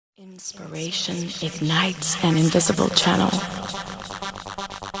Inspiration ignites an invisible channel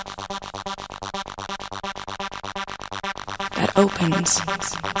that opens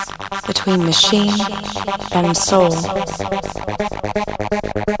between machine and soul.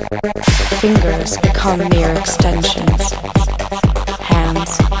 Fingers become mere extensions,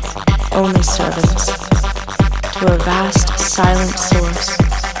 hands only servants to a vast silent source,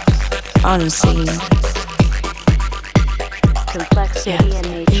 unseen. Complexity and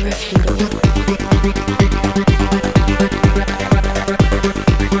nature. Irrefutable.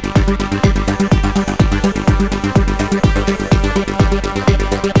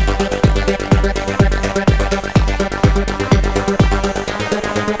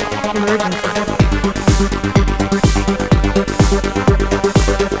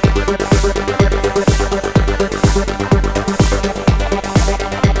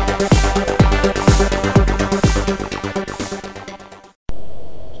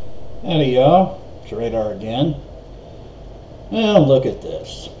 Howdy y'all, it's Radar again. Well, look at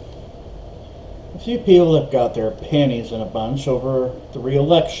this. A few people have got their panties in a bunch over the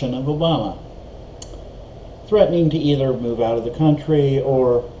re-election of Obama, threatening to either move out of the country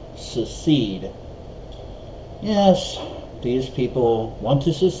or secede. Yes, these people want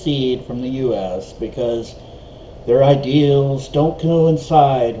to secede from the U.S. because their ideals don't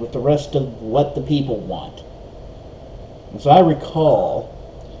coincide with the rest of what the people want. As I recall,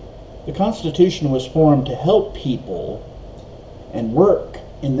 the Constitution was formed to help people and work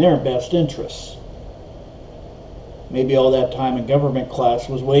in their best interests. Maybe all that time in government class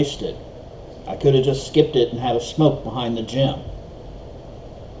was wasted. I could have just skipped it and had a smoke behind the gym.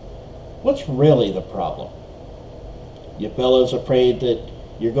 What's really the problem? You fellas afraid that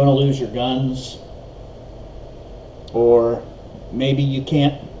you're going to lose your guns? Or maybe you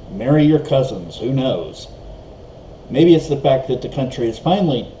can't marry your cousins, who knows? Maybe it's the fact that the country is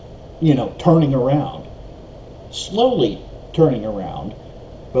finally turning around, slowly turning around,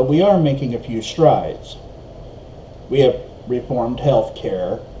 but we are making a few strides. We have reformed health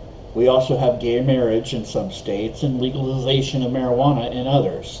care. We also have gay marriage in some states and legalization of marijuana in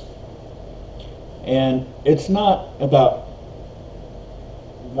others. And it's not about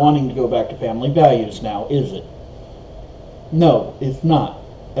wanting to go back to family values now, is it? No, it's not.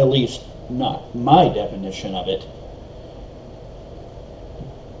 At least not my definition of it.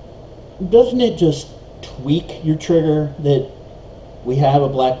 Doesn't it just tweak your trigger that we have a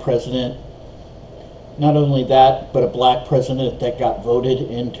black president? Not only that, but a black president that got voted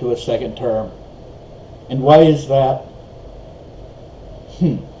into a second term. And why is that?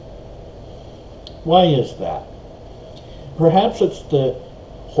 Why is that? Perhaps it's the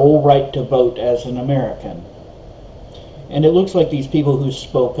whole right to vote as an American. And it looks like these people who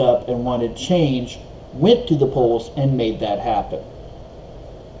spoke up and wanted change went to the polls and made that happen.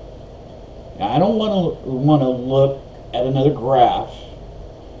 Now, I don't want to look at another graph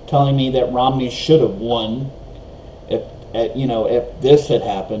telling me that Romney should have won if this had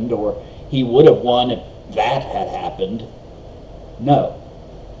happened, or he would have won if that had happened. No.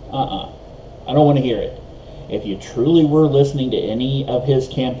 I don't want to hear it. If you truly were listening to any of his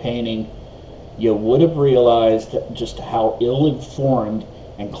campaigning, you would have realized just how ill-informed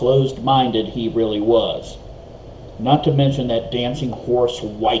and closed-minded he really was. Not to mention that dancing horse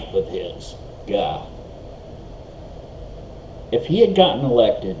wife of his. God. If he had gotten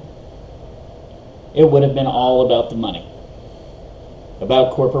elected, it would have been all about the money,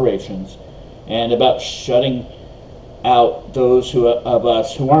 about corporations, and about shutting out those of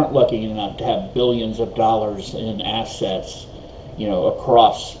us who aren't lucky enough to have billions of dollars in assets,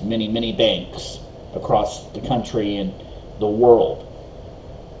 across many banks across the country and the world.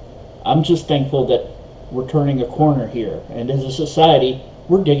 I'm just thankful that we're turning a corner here, and as a society,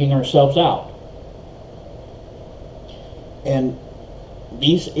 we're digging ourselves out. And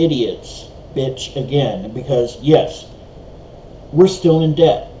these idiots bitch again because, yes, we're still in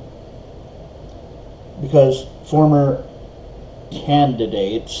debt. Because former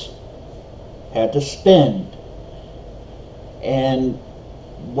candidates had to spend. And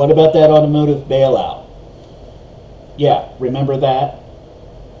what about that automotive bailout? Yeah, remember that?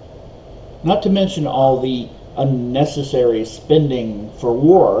 Not to mention all the unnecessary spending for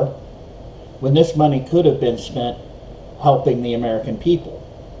war, when this money could have been spent helping the American people.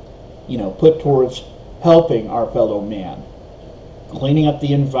 Put towards helping our fellow man, cleaning up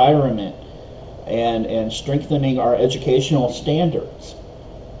the environment, and strengthening our educational standards.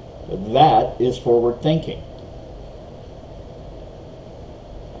 That is forward thinking.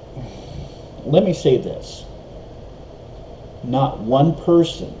 Let me say this. Not one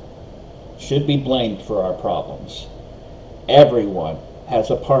person should be blamed for our problems. Everyone has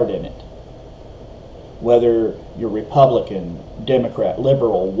a part in it. Whether you're Republican, Democrat,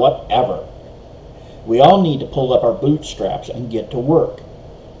 liberal, whatever. We all need to pull up our bootstraps and get to work,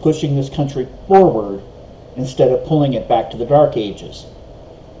 pushing this country forward instead of pulling it back to the dark ages.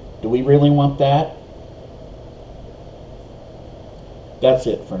 Do we really want that? That's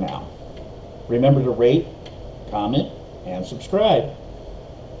it for now. Remember to rate, comment, and subscribe.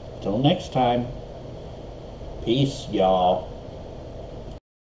 Till next time, peace, y'all.